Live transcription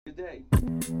Good day.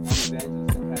 I'm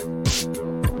Evangelist and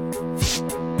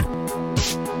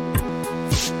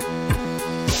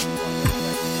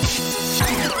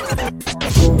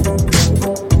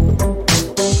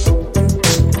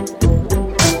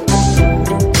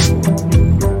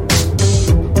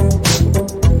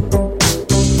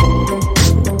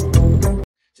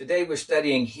Today we're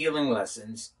studying Healing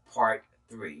Lessons, Part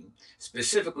 3.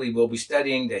 Specifically, we'll be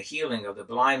studying the healing of the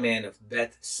blind man of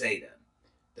Bethsaida.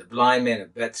 The blind man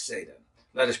of Bethsaida.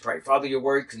 Let us pray. Father, your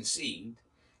word conceived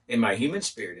in my human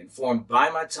spirit and formed by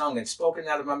my tongue and spoken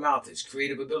out of my mouth is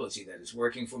creative ability that is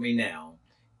working for me now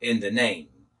in the name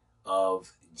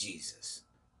of Jesus.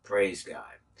 Praise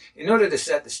God. In order to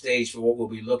set the stage for what we'll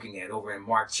be looking at over in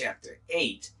Mark chapter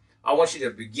 8, I want you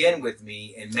to begin with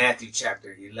me in Matthew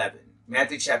chapter 11.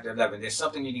 Matthew chapter 11, there's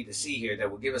something you need to see here that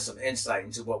will give us some insight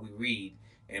into what we read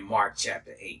in Mark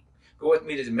chapter 8. Go with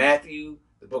me to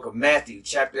the book of Matthew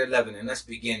chapter 11, and let's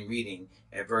begin reading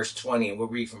at verse 20, and we'll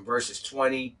read from verses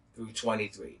 20 through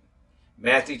 23.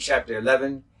 Matthew chapter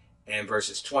 11 and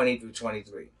verses 20 through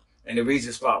 23. And it reads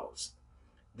as follows.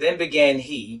 Then began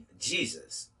he,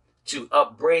 Jesus, to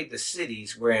upbraid the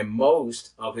cities wherein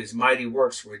most of his mighty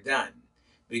works were done,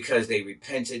 because they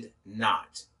repented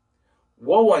not.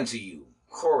 Woe unto you,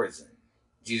 Chorazin!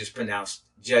 Jesus pronounced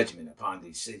judgment upon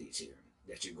these cities here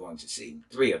that you're going to see,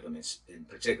 three of them in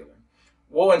particular.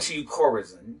 Woe unto you,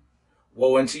 Chorazin!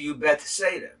 Woe unto you,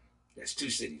 Bethsaida! That's two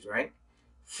cities, right?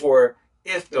 For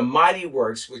if the mighty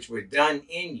works which were done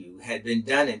in you had been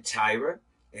done in Tyre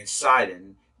and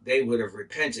Sidon, they would have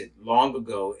repented long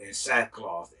ago in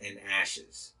sackcloth and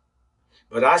ashes.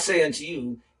 But I say unto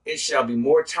you, it shall be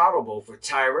more tolerable for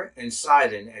Tyre and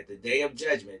Sidon at the day of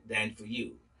judgment than for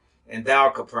you. And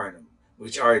thou, Capernaum,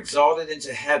 which are exalted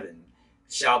into heaven,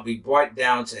 shall be brought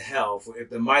down to hell. For if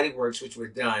the mighty works which were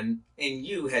done in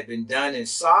you had been done in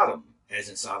Sodom, as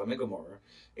in Sodom and Gomorrah,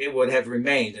 it would have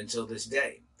remained until this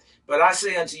day. But I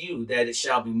say unto you that it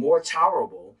shall be more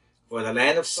tolerable for the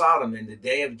land of Sodom in the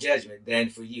day of judgment than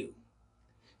for you.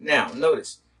 Now,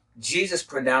 notice, Jesus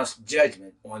pronounced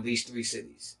judgment on these three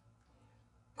cities: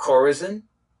 Chorazin,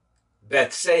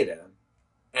 Bethsaida,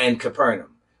 and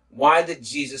Capernaum. Why did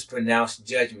Jesus pronounce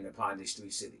judgment upon these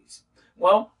three cities?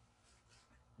 Well,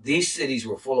 these cities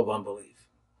were full of unbelief.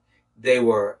 They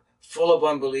were full of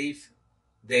unbelief.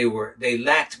 They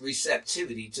lacked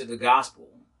receptivity to the gospel.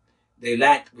 They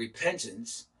lacked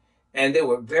repentance, and they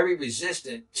were very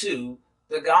resistant to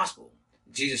the gospel.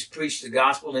 Jesus preached the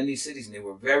gospel in these cities, and they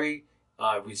were very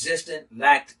resistant,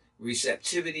 lacked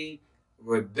receptivity,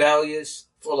 rebellious,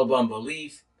 full of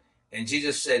unbelief. And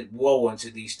Jesus said, woe unto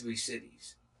these three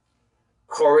cities: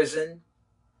 Chorazin,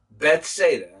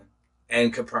 Bethsaida,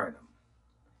 and Capernaum.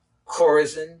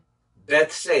 Chorazin,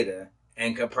 Bethsaida,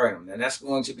 and Capernaum. Now that's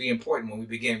going to be important when we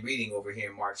begin reading over here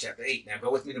in Mark chapter 8. Now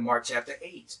go with me to Mark chapter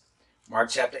 8. Mark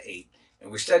chapter 8. And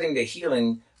we're studying the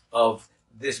healing of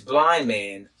this blind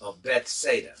man of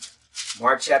Bethsaida.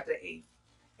 Mark chapter 8.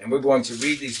 And we're going to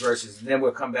read these verses, and then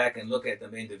we'll come back and look at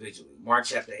them individually. Mark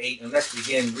chapter 8, and let's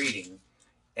begin reading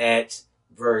at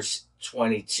verse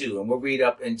 22. And we'll read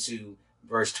up into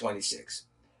verse 26.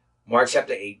 Mark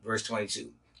chapter 8, verse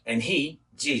 22. And he,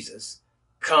 Jesus,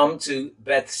 come to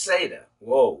Bethsaida.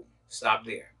 Whoa, stop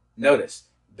there. Notice,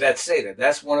 Bethsaida,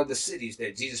 that's one of the cities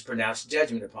that Jesus pronounced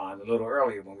judgment upon a little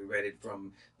earlier when we read it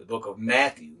from the book of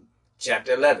Matthew,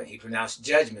 chapter 11. He pronounced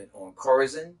judgment on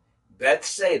Chorazin,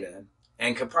 Bethsaida,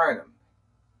 and Capernaum.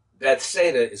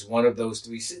 Bethsaida is one of those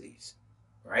three cities,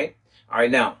 right? All right,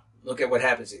 now, look at what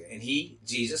happens here. And he,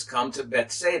 Jesus, come to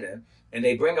Bethsaida, and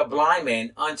they bring a blind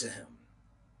man unto him.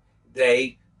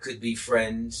 They could be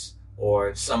friends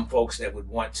or some folks that would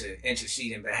want to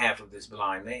intercede in behalf of this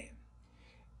blind man.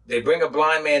 They bring a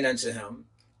blind man unto him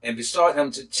and besought him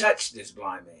to touch this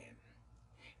blind man.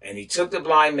 And he took the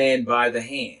blind man by the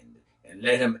hand and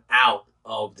led him out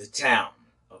of the town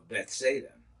of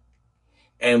Bethsaida.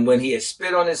 And when he had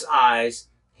spit on his eyes,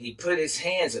 he put his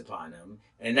hands upon him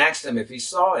and asked him if he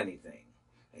saw anything.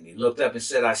 And he looked up and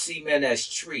said, I see men as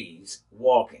trees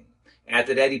walking.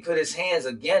 After that, he put his hands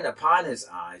again upon his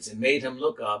eyes and made him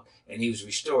look up, and he was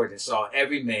restored and saw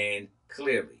every man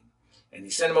clearly. And he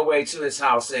sent him away to his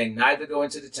house, saying, neither go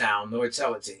into the town, nor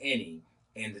tell it to any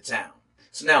in the town.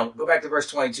 So now, go back to verse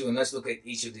 22, and let's look at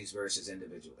each of these verses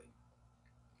individually.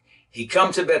 He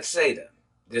come to Bethsaida.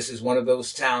 This is one of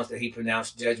those towns that he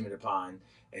pronounced judgment upon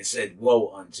and said,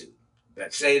 woe unto.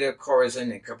 Bethsaida,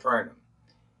 Chorazin, and Capernaum.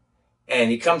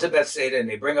 And he come to Bethsaida, and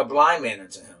they bring a blind man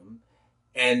unto him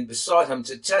and besought him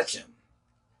to touch him.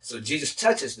 So Jesus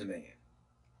touches the man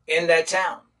in that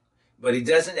town, but he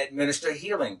doesn't administer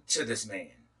healing to this man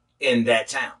in that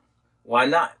town. Why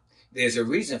not? There's a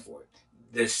reason for it.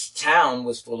 This town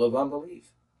was full of unbelief.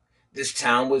 This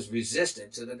town was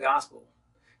resistant to the gospel.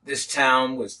 This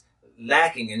town was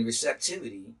lacking in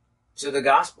receptivity to the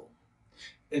gospel.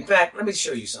 In fact, let me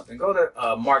show you something. Go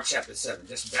to Mark chapter 7.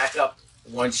 Just back up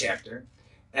one chapter.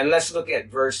 And let's look at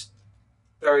verse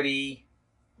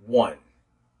 31.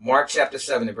 Mark chapter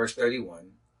 7 and verse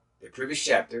 31. The previous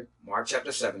chapter, Mark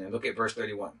chapter 7, and look at verse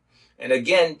 31. And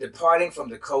again, departing from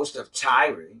the coast of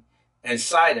Tyre and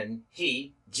Sidon,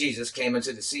 he, Jesus, came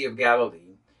into the Sea of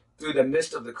Galilee through the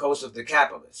midst of the coast of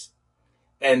Decapolis.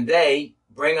 And they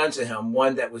bring unto him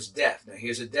one that was deaf. Now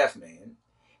here's a deaf man,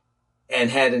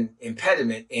 and had an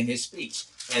impediment in his speech.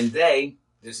 And they,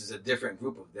 this is a different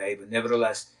group of they, but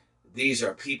nevertheless, these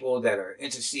are people that are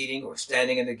interceding or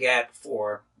standing in the gap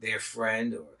for their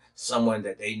friend or someone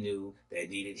that they knew that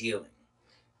needed healing.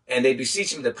 And they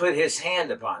beseech him to put his hand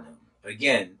upon him.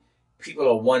 Again, people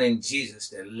are wanting Jesus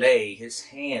to lay his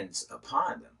hands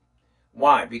upon them.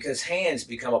 Why? Because hands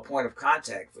become a point of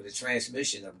contact for the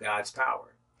transmission of God's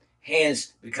power.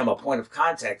 Hands become a point of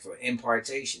contact for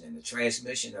impartation and the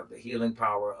transmission of the healing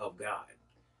power of God.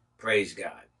 Praise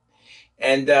God.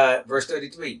 And verse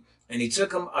 33, and he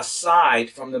took him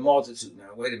aside from the multitude.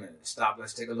 Now, wait a minute. Stop.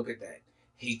 Let's take a look at that.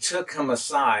 He took him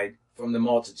aside from the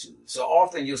multitude. So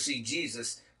often you'll see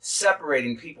Jesus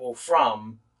separating people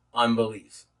from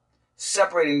unbelief,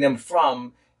 separating them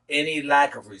from any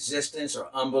lack of resistance or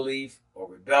unbelief or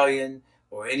rebellion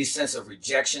or any sense of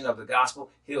rejection of the gospel.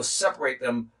 He'll separate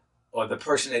them or the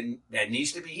person that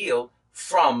needs to be healed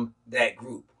from that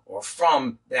group or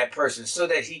from that person so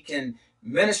that he can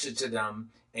minister to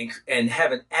them and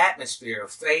have an atmosphere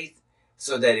of faith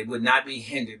so that it would not be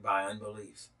hindered by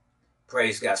unbelief.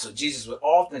 Praise God. So Jesus would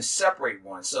often separate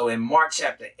one. So in Mark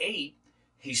chapter 8,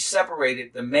 he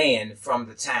separated the man from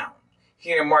the town.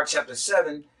 Here in Mark chapter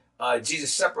 7,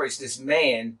 Jesus separates this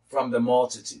man from the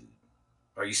multitude.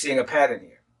 Are you seeing a pattern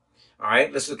here? All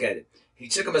right, let's look at it. He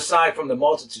took him aside from the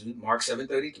multitude, Mark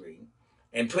 7:33,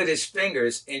 and put his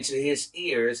fingers into his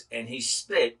ears, and he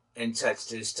spit and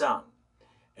touched his tongue.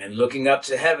 And looking up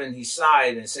to heaven, he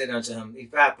sighed and said unto him,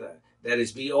 Ephphatha, that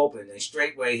is, be opened. And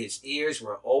straightway his ears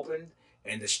were opened,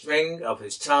 and the string of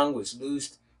his tongue was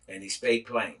loosed, and he spake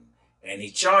plain. And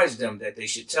he charged them that they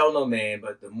should tell no man,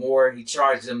 but the more he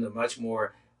charged them, the much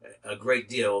more, a great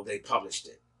deal, they published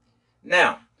it.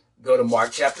 Now, go to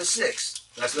Mark chapter 6.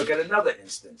 Let's look at another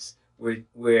instance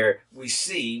where we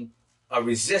see a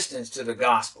resistance to the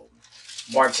gospel.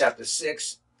 Mark chapter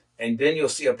 6, and then you'll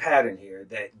see a pattern here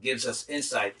that gives us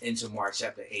insight into Mark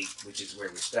chapter 8, which is where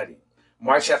we're studying.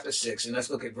 Mark chapter 6, and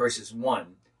let's look at verses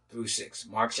 1 through 6.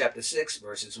 Mark chapter 6,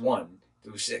 verses 1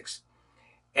 through 6.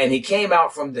 And he came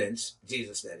out from thence,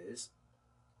 Jesus that is,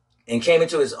 and came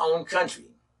into his own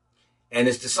country, and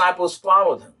his disciples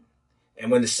followed him. And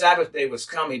when the Sabbath day was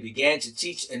come, he began to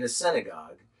teach in the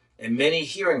synagogue, and many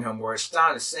hearing him were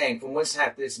astonished, saying, From whence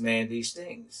hath this man these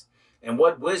things? And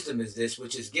what wisdom is this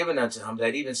which is given unto him,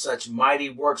 that even such mighty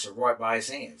works are wrought by his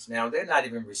hands? Now, they're not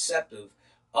even receptive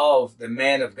of the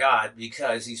man of God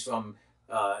because he's from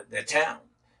their town.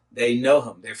 They know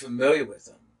him. They're familiar with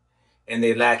him. And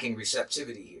they're lacking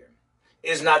receptivity here.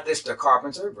 Is not this the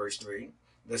carpenter, verse 3,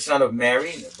 the son of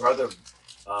Mary, and the brother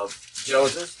of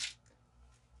Joseph,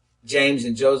 James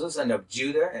and Joseph, and of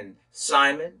Judah and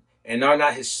Simon? And are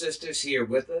not his sisters here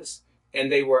with us?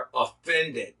 And they were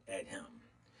offended at him.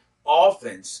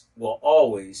 Offense will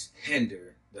always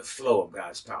hinder the flow of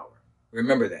God's power.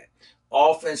 Remember that.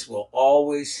 Offense will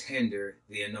always hinder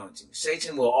the anointing.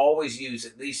 Satan will always use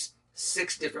at least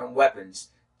 6 different weapons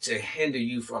to hinder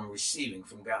you from receiving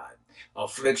from God.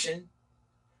 Affliction,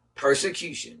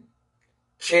 persecution,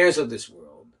 cares of this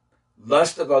world,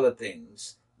 lust of other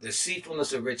things,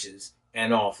 deceitfulness of riches,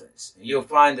 and offense. And you'll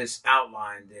find this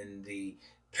outlined in the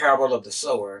parable of the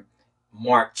sower,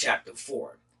 Mark chapter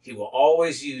 4. He will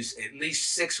always use at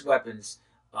least 6 weapons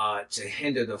to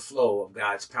hinder the flow of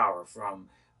God's power from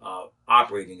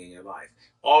operating in your life.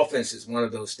 Offense is one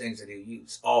of those things that he'll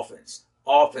use. Offense.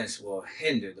 Offense will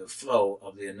hinder the flow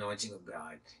of the anointing of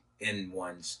God in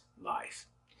one's life.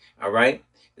 All right?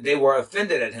 They were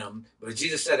offended at him, but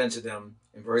Jesus said unto them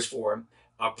in verse 4,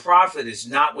 A prophet is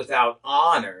not without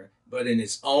honor, but in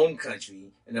his own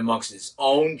country and amongst his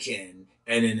own kin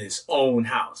and in his own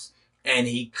house. And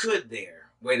he could there.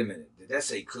 Wait a minute. Did that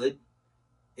say could?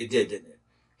 It did, didn't it?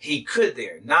 He could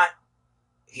there. Not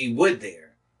he would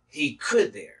there. He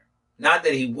could there. Not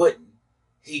that he wouldn't.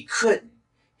 He couldn't.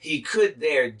 He could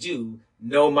there do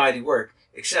no mighty work,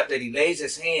 except that he lays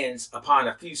his hands upon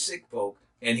a few sick folk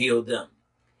and healed them.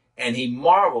 And he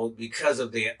marveled because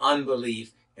of their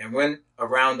unbelief and went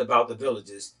around about the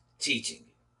villages teaching.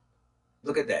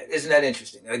 Look at that. Isn't that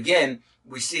interesting? Again,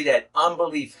 we see that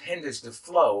unbelief hinders the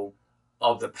flow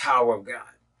of the power of God.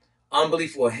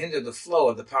 Unbelief will hinder the flow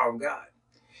of the power of God.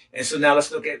 And so now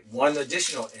let's look at one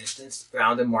additional instance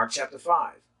found in Mark chapter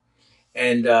 5.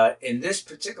 And in this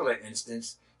particular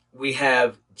instance, we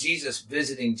have Jesus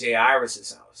visiting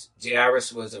Jairus' house.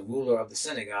 Jairus was a ruler of the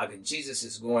synagogue, and Jesus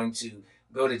is going to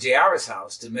go to Jairus'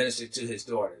 house to minister to his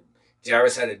daughter.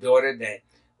 Jairus had a daughter that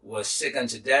was sick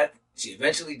unto death. She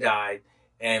eventually died.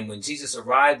 And when Jesus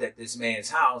arrived at this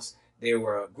man's house, there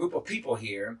were a group of people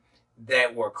here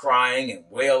that were crying and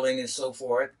wailing and so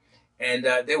forth. And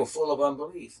they were full of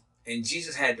unbelief. And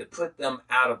Jesus had to put them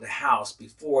out of the house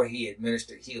before he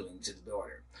administered healing to the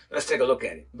daughter. Let's take a look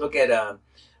at it. Look at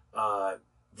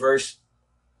verse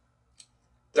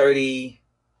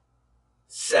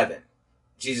 37.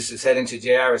 Jesus is heading to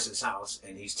Jairus' house,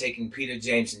 and he's taking Peter,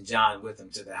 James, and John with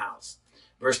him to the house.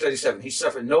 Verse 37, he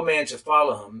suffered no man to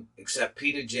follow him except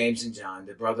Peter, James, and John,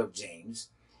 the brother of James.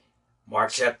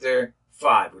 Mark chapter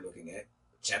 5, we're looking at.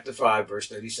 Chapter 5, verse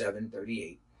 37,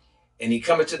 38. And he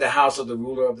cometh to the house of the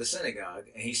ruler of the synagogue,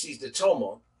 and he sees the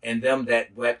tumult, and them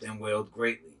that wept and wailed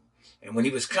greatly. And when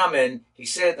he was come in, he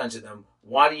said unto them,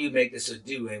 why do you make this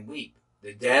ado and weep?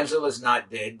 The damsel is not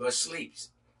dead, but sleeps.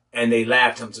 And they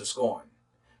laughed him to scorn.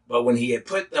 But when he had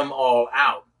put them all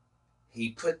out,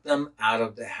 he put them out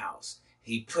of the house.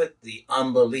 He put the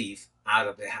unbelief out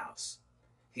of the house.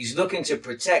 He's looking to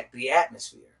protect the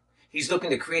atmosphere. He's looking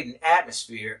to create an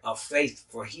atmosphere of faith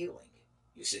for healing,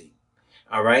 you see.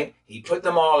 All right? He put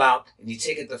them all out, and he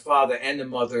taketh the father and the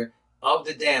mother of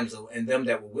the damsel and them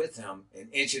that were with him, and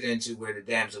entered into where the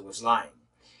damsel was lying.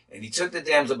 And he took the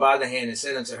damsel by the hand and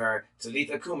said unto her,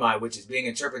 Talitha cumi, which is being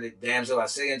interpreted, damsel, I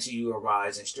say unto you,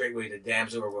 arise. And straightway the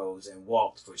damsel arose and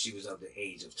walked, for she was of the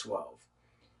age of 12.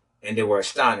 And they were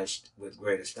astonished with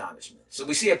great astonishment. So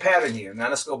we see a pattern here. Now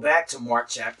let's go back to Mark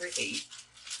chapter 8.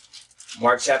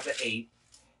 Mark chapter 8.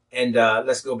 And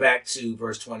let's go back to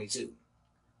verse 22.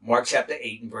 Mark chapter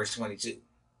 8 and verse 22.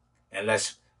 And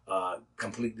let's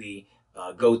completely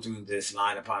go through this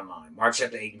line upon line. Mark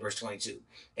chapter 8 and verse 22.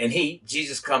 And he,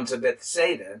 Jesus, come to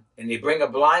Bethsaida, and they bring a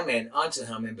blind man unto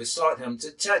him and besought him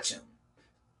to touch him.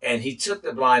 And he took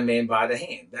the blind man by the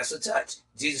hand. That's a touch.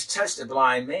 Jesus touched the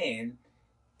blind man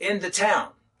in the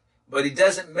town, but he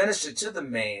doesn't minister to the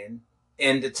man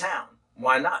in the town.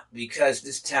 Why not? Because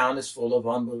this town is full of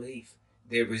unbelief.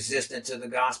 They're resistant to the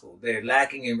gospel. They're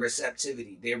lacking in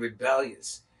receptivity. They're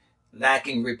rebellious,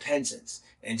 lacking repentance.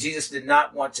 And Jesus did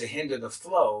not want to hinder the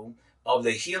flow of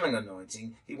the healing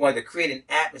anointing. He wanted to create an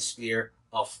atmosphere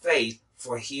of faith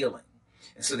for healing.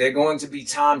 And so there are going to be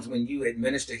times when you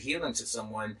administer healing to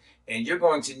someone, and you're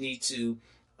going to need to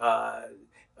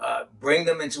bring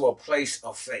them into a place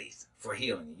of faith for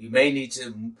healing. You may need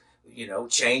to,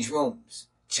 change rooms,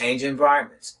 change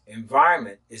environments.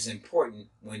 Environment is important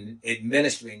when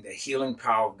administering the healing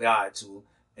power of God to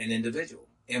an individual.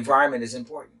 Environment is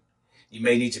important. You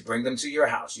may need to bring them to your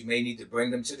house. You may need to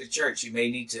bring them to the church. You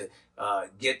may need to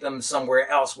get them somewhere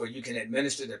else where you can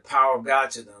administer the power of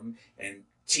God to them and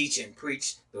teach and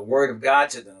preach the word of God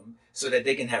to them so that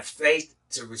they can have faith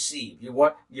to receive.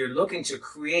 You're looking to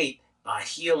create a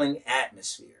healing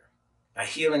atmosphere,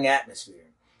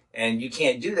 And you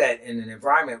can't do that in an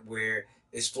environment where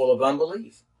it's full of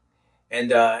unbelief.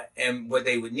 And what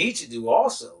they would need to do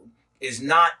also is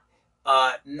not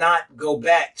go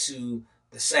back to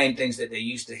the same things that they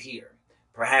used to hear.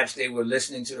 Perhaps they were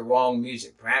listening to the wrong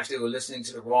music. Perhaps they were listening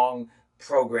to the wrong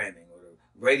programming or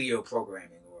radio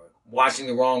programming or watching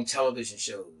the wrong television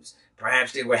shows.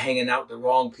 Perhaps they were hanging out with the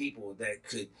wrong people that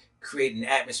could create an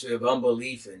atmosphere of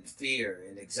unbelief and fear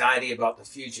and anxiety about the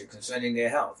future concerning their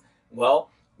health. Well,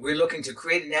 we're looking to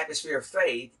create an atmosphere of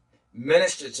faith,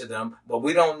 minister to them, but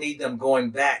we don't need them going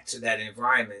back to that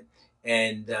environment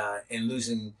and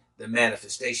losing the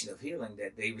manifestation of healing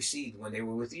that they received when they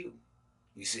were with you.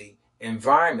 You see,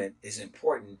 environment is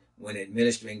important when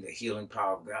administering the healing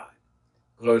power of God.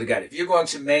 Glory to God. If you're going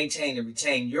to maintain and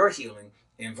retain your healing,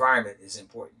 environment is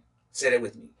important. Say that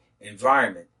with me.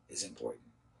 Environment is important.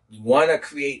 You want to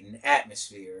create an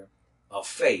atmosphere of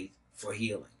faith for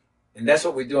healing. And that's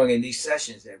what we're doing in these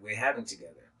sessions that we're having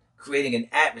together, creating an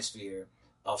atmosphere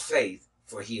of faith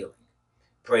for healing.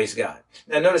 Praise God.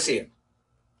 Now notice here.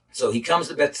 So he comes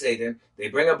to Bethsaida. They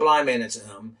bring a blind man into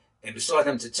him and besought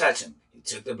him to touch him. He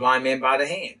took the blind man by the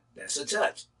hand. That's a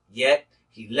touch. Yet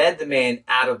he led the man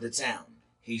out of the town.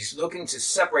 He's looking to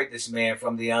separate this man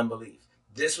from the unbelief.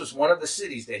 This was one of the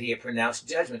cities that he had pronounced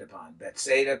judgment upon,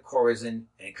 Bethsaida, Chorazin,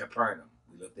 and Capernaum.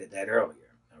 We looked at that earlier,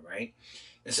 all right?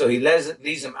 And so he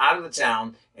leads him out of the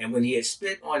town, and when he had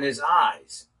spit on his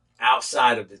eyes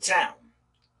outside of the town,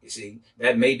 You see,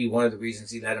 that may be one of the reasons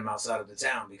he let him outside of the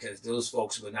town, because those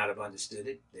folks would not have understood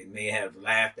it. They may have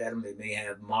laughed at him. They may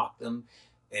have mocked him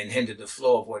and hindered the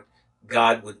flow of what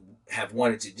God would have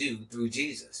wanted to do through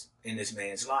Jesus in this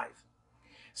man's life.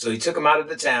 So he took him out of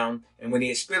the town, and when he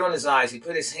had spit on his eyes, he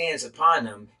put his hands upon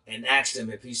him and asked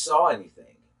him if he saw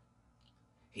anything.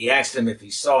 He asked him if he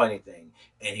saw anything,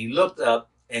 and he looked up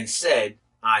and said,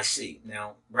 I see.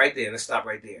 Now, right there, let's stop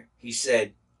right there. He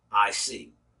said, I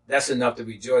see. That's enough to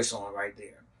rejoice on right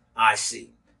there. I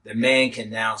see. The man can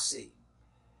now see.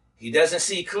 He doesn't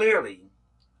see clearly,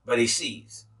 but he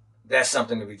sees. That's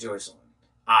something to rejoice on.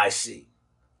 I see.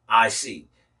 I see.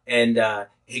 And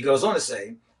he goes on to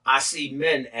say, I see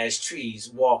men as trees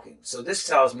walking. So this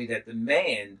tells me that the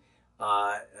man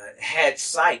had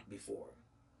sight before.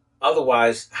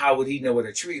 Otherwise, how would he know what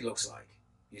a tree looks like?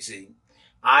 You see,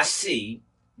 I see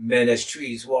men as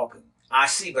trees walking. I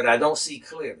see, but I don't see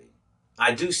clearly.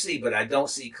 I do see, but I don't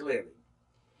see clearly.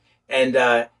 And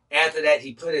after that,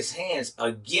 he put his hands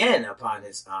again upon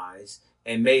his eyes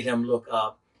and made him look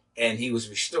up, and he was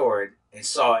restored and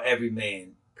saw every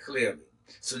man clearly.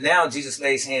 So now Jesus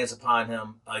lays hands upon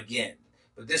him again.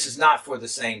 But this is not for the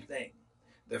same thing.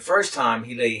 The first time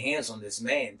he laid hands on this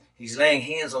man, he's laying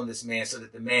hands on this man so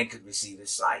that the man could receive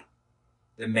his sight.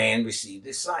 The man received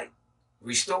his sight,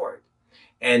 restored.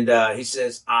 And he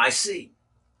says, I see.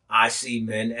 I see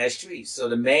men as trees. So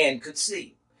the man could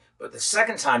see. But the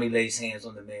second time he lays hands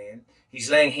on the man,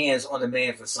 he's laying hands on the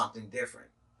man for something different.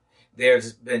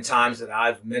 There's been times that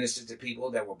I've ministered to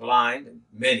people that were blind, and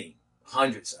many,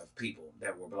 hundreds of people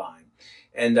that were blind.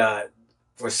 And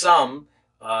for some,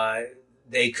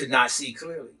 they could not see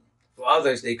clearly. For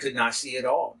others, they could not see at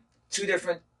all. Two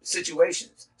different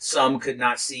situations. Some could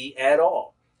not see at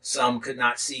all. Some could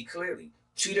not see clearly.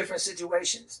 Two different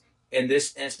situations. In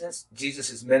this instance, Jesus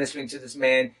is ministering to this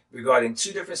man regarding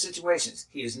two different situations.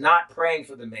 He is not praying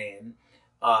for the man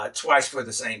twice for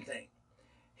the same thing.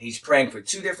 He's praying for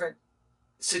two different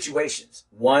situations.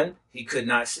 One, he could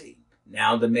not see.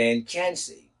 Now the man can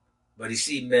see, but he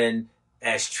sees men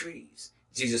as trees.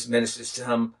 Jesus ministers to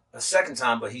him a second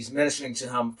time, but he's ministering to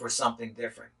him for something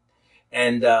different.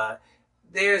 And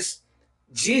there's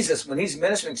Jesus, when he's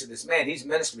ministering to this man, he's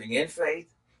ministering in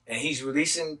faith, and he's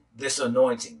releasing this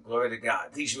anointing. Glory to God.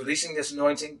 He's releasing this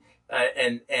anointing,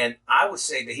 and I would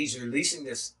say that he's releasing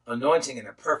this anointing in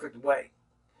a perfect way.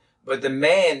 But the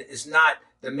man is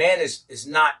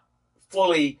not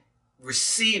fully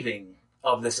receiving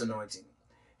of this anointing.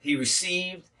 He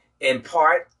received in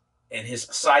part, and his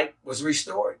sight was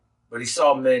restored, but he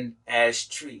saw men as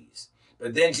trees.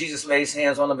 But then Jesus lays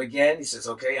hands on him again. He says,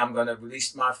 okay, I'm going to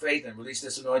release my faith and release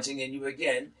this anointing in you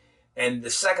again. And the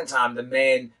second time, the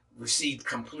man received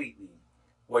completely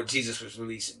what Jesus was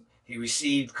releasing. He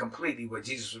received completely what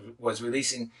Jesus was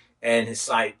releasing, and his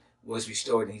sight was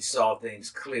restored, and he saw things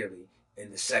clearly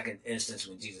in the second instance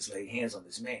when Jesus laid hands on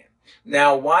this man.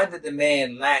 Now, why did the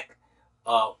man lack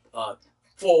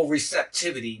full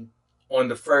receptivity on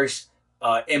the first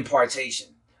impartation,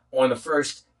 on the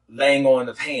first laying on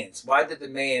of hands? Why did the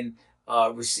man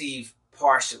receive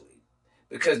partially?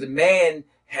 Because the man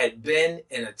had been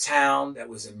in a town that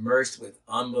was immersed with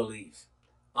unbelief.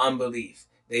 Unbelief.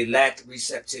 They lacked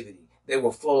receptivity. They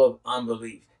were full of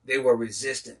unbelief. They were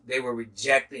resistant. They were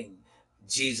rejecting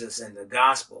Jesus and the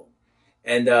gospel.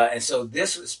 And so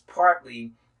this was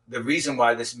partly the reason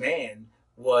why this man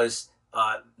was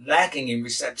lacking in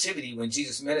receptivity when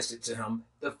Jesus ministered to him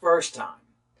the first time.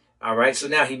 All right, so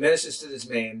now he ministers to this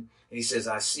man, and he says,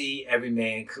 I see every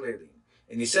man clearly.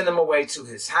 And he sent him away to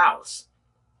his house,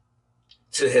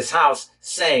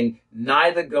 saying,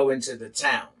 neither go into the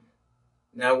town.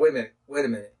 Now, wait a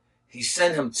minute. He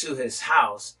sent him to his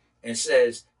house and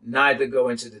says, neither go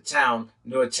into the town,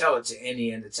 nor tell it to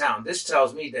any in the town. This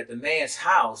tells me that the man's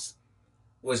house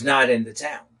was not in the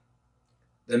town.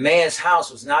 The man's house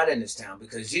was not in this town,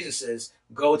 because Jesus says,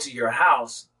 go to your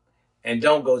house and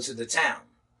don't go to the town.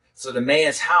 So the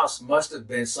man's house must have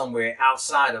been somewhere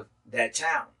outside of that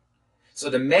town. So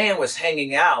the man was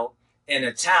hanging out in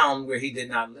a town where he did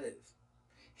not live.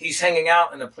 He's hanging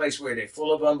out in a place where they're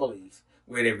full of unbelief,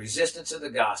 where they're resistant to the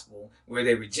gospel, where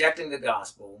they're rejecting the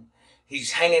gospel.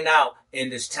 He's hanging out in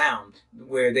this town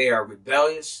where they are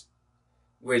rebellious,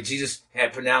 where Jesus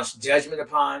had pronounced judgment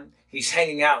upon. He's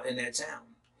hanging out in that town.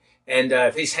 And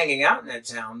if he's hanging out in that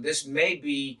town, this may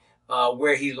be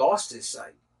where he lost his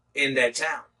sight, in that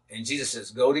town. And Jesus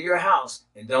says, go to your house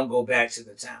and don't go back to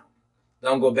the town.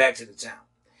 Don't go back to the town.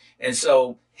 And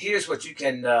so here's what you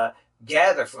can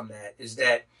gather from that, is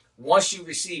that once you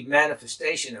receive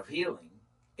manifestation of healing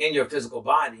in your physical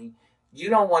body, you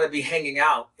don't want to be hanging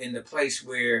out in the place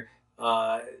where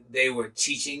They were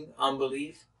teaching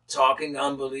unbelief, talking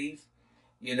unbelief.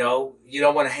 You know, you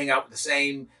don't want to hang out with the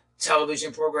same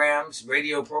television programs,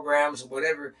 radio programs, or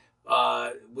whatever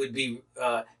would be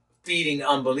feeding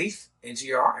unbelief into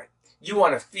your heart. You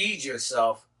want to feed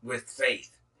yourself with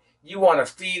faith. You want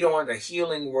to feed on the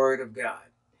healing word of God.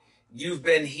 You've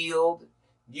been healed.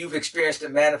 You've experienced the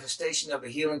manifestation of the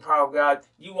healing power of God.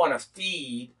 You want to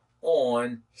feed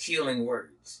on healing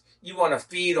words. You want to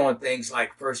feed on things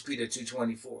like 1 Peter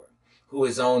 2:24, who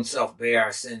his own self bare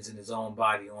our sins in his own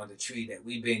body on the tree, that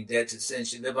we being dead to sin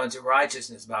should live unto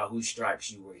righteousness, by whose stripes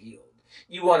you were healed.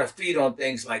 You want to feed on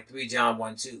things like 3 John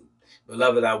 1:2.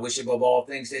 Beloved, I wish above all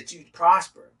things that you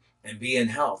prosper and be in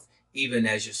health, even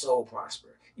as your soul prosper.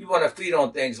 You want to feed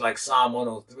on things like Psalm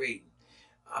 103.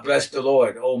 I bless the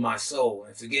Lord, O my soul,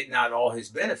 and forget not all his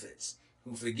benefits,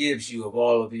 who forgives you of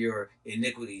all of your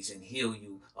iniquities and heal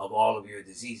you of all of your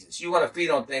diseases. You want to feed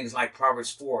on things like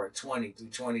Proverbs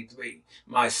 4:20-23.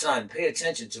 My son, pay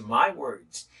attention to my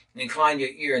words. Incline your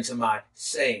ear into my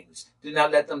sayings. Do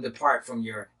not let them depart from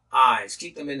your eyes.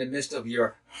 Keep them in the midst of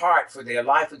your heart, for they are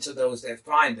life unto those that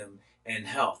find them, and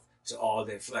health to all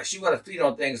their flesh. You want to feed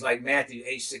on things like Matthew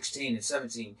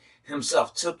 8:16-17.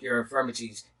 Himself took your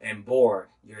infirmities and bore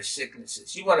your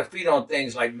sicknesses. You want to feed on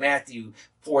things like Matthew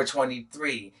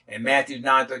 4:23 and Matthew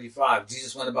 9:35.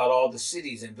 Jesus went about all the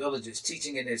cities and villages,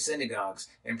 teaching in their synagogues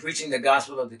and preaching the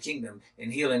gospel of the kingdom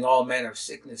and healing all manner of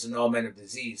sickness and all manner of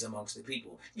disease amongst the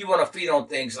people. You want to feed on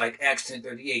things like Acts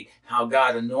 10:38, how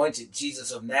God anointed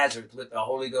Jesus of Nazareth with the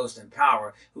Holy Ghost and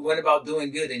power, who went about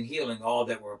doing good and healing all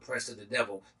that were oppressed of the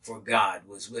devil, for God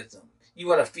was with them. You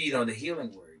want to feed on the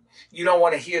healing word. You don't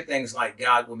want to hear things like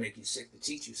God will make you sick to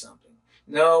teach you something.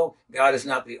 No, God is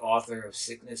not the author of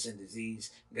sickness and disease.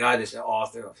 God is the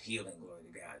author of healing, glory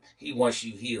to God. He wants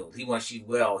you healed. He wants you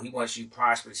well. He wants you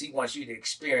prosperous. He wants you to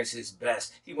experience his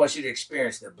best. He wants you to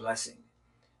experience the blessing.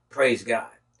 Praise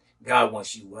God. God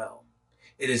wants you well.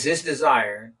 It is his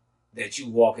desire that you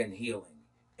walk in healing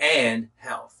and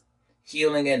health.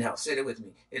 Healing and health. Say it with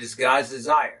me. It is God's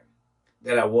desire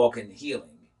that I walk in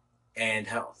healing and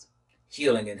health.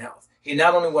 Healing and health. He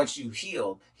not only wants you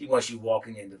healed, he wants you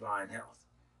walking in divine health.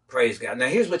 Praise God. Now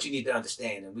here's what you need to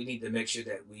understand, and we need to make sure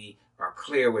that we are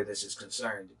clear where this is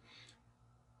concerned.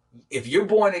 If you're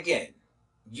born again,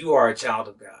 you are a child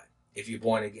of God. If you're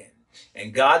born again.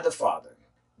 And God the Father,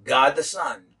 God the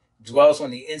Son, dwells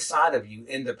on the inside of you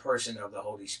in the person of the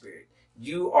Holy Spirit.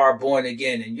 You are born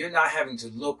again, and you're not having to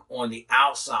look on the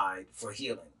outside for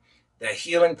healing. The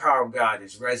healing power of God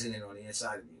is resident on the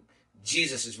inside of you.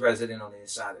 Jesus is resident on the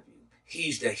inside of you.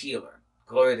 He's the healer.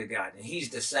 Glory to God. And he's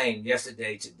the same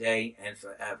yesterday, today, and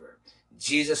forever.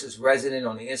 Jesus is resident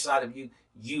on the inside of you.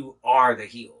 You are the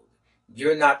healed.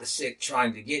 You're not the sick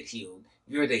trying to get healed.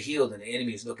 You're the healed, and the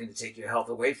enemy is looking to take your health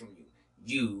away from you.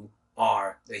 You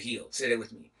are the healed. Say that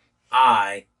with me.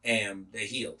 I am the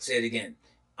healed. Say it again.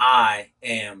 I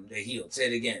am the healed. Say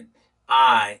it again.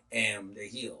 I am the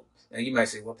healed. Now you might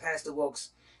say, well, Pastor Wilkes,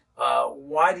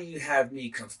 why do you have me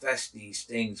confess these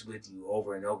things with you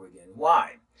over and over again?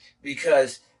 Why?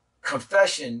 Because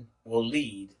confession will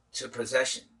lead to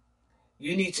possession.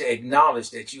 You need to acknowledge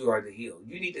that you are the healed.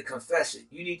 You need to confess it.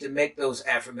 You need to make those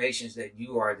affirmations that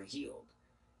you are the healed.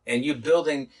 And you're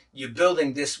building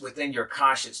this within your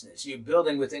consciousness. You're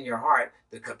building within your heart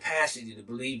the capacity to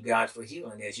believe God for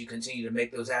healing as you continue to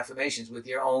make those affirmations with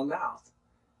your own mouth.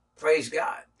 Praise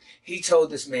God. He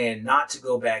told this man not to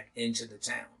go back into the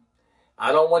town.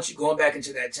 I don't want you going back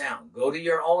into that town. Go to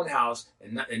your own house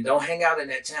and don't hang out in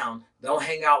that town. Don't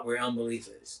hang out where unbelief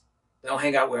is. Don't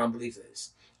hang out where unbelief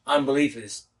is. Unbelief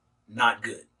is not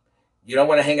good. You don't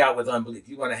want to hang out with unbelief.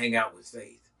 You want to hang out with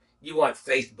faith. You want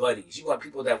faith buddies. You want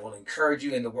people that will encourage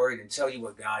you in the word and tell you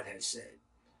what God has said.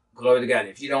 Glory to God.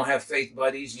 If you don't have faith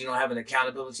buddies, you don't have an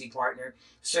accountability partner,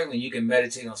 certainly you can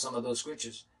meditate on some of those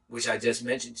scriptures, which I just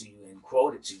mentioned to you and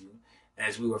quoted to you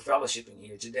as we were fellowshipping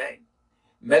here today.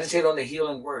 Meditate on the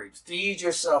healing word. Feed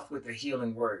yourself with the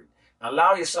healing word.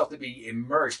 Allow yourself to be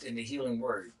immersed in the healing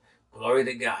word. Glory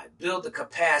to God. Build the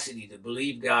capacity to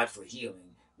believe God for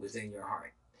healing within your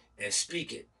heart. And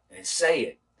speak it and say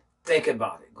it. Think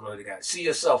about it. Glory to God. See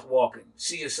yourself walking.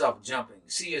 See yourself jumping.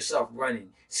 See yourself running.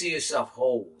 See yourself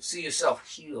whole. See yourself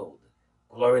healed.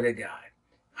 Glory to God.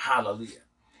 Hallelujah.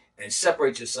 And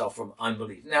separate yourself from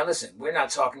unbelief. Now listen, we're not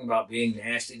talking about being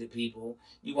nasty to people.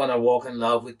 You want to walk in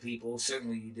love with people.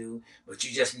 Certainly you do. But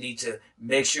you just need to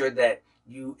make sure that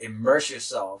you immerse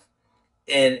yourself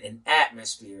in an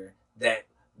atmosphere that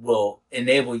will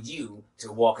enable you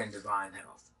to walk in divine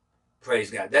health.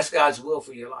 Praise God. That's God's will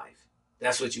for your life.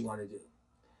 That's what you want to do.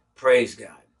 Praise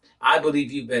God. I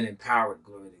believe you've been empowered,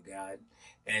 glory to God.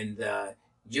 and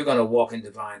you're going to walk in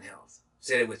divine health.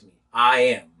 Say it with me. I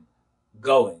am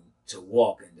going to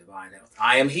walk in divine health.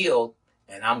 I am healed,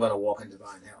 and I'm going to walk in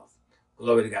divine health.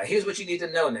 Glory to God. Here's what you need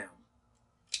to know now.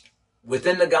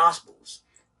 Within the Gospels,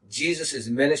 Jesus is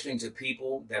ministering to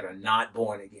people that are not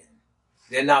born again.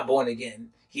 They're not born again.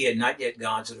 He had not yet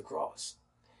gone to the cross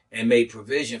and made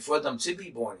provision for them to be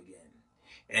born again.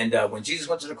 And when Jesus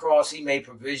went to the cross, he made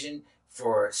provision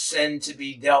for sin to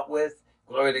be dealt with.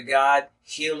 Glory to God.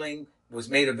 Healing was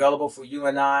made available for you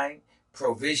and I.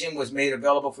 Provision was made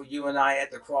available for you and I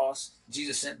at the cross.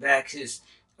 Jesus sent back his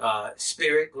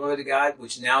spirit, glory to God,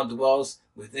 which now dwells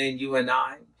within you and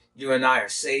I. You and I are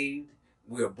saved.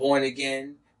 We are born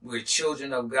again. We're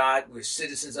children of God. We're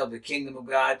citizens of the kingdom of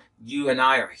God. You and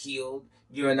I are healed.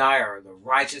 You and I are the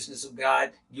righteousness of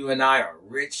God. You and I are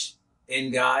rich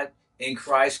in God, in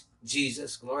Christ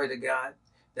Jesus. Glory to God.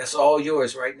 That's all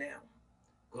yours right now.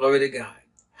 Glory to God.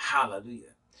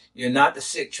 Hallelujah. You're not the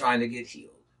sick trying to get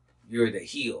healed. You're the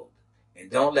healed. And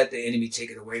don't let the enemy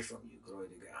take it away from you. Glory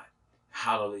to God.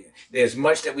 Hallelujah. There's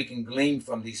much that we can glean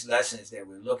from these lessons that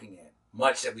we're looking at.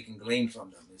 Much that we can glean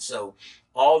from them. And so,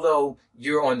 although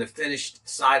you're on the finished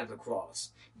side of the cross,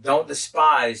 don't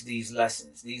despise these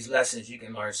lessons. These lessons, you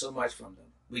can learn so much from them.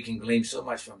 We can glean so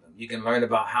much from them. You can learn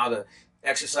about how to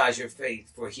exercise your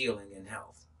faith for healing and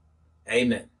health.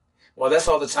 Amen. Well, that's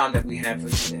all the time that we have for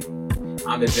today.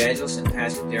 I'm Evangelist and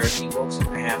Pastor Derek E. Wilkes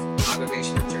on behalf of the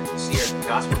Congregational Church of Sierra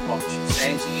Gospel Publishing,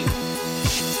 saying to you,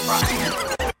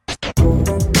 prosper.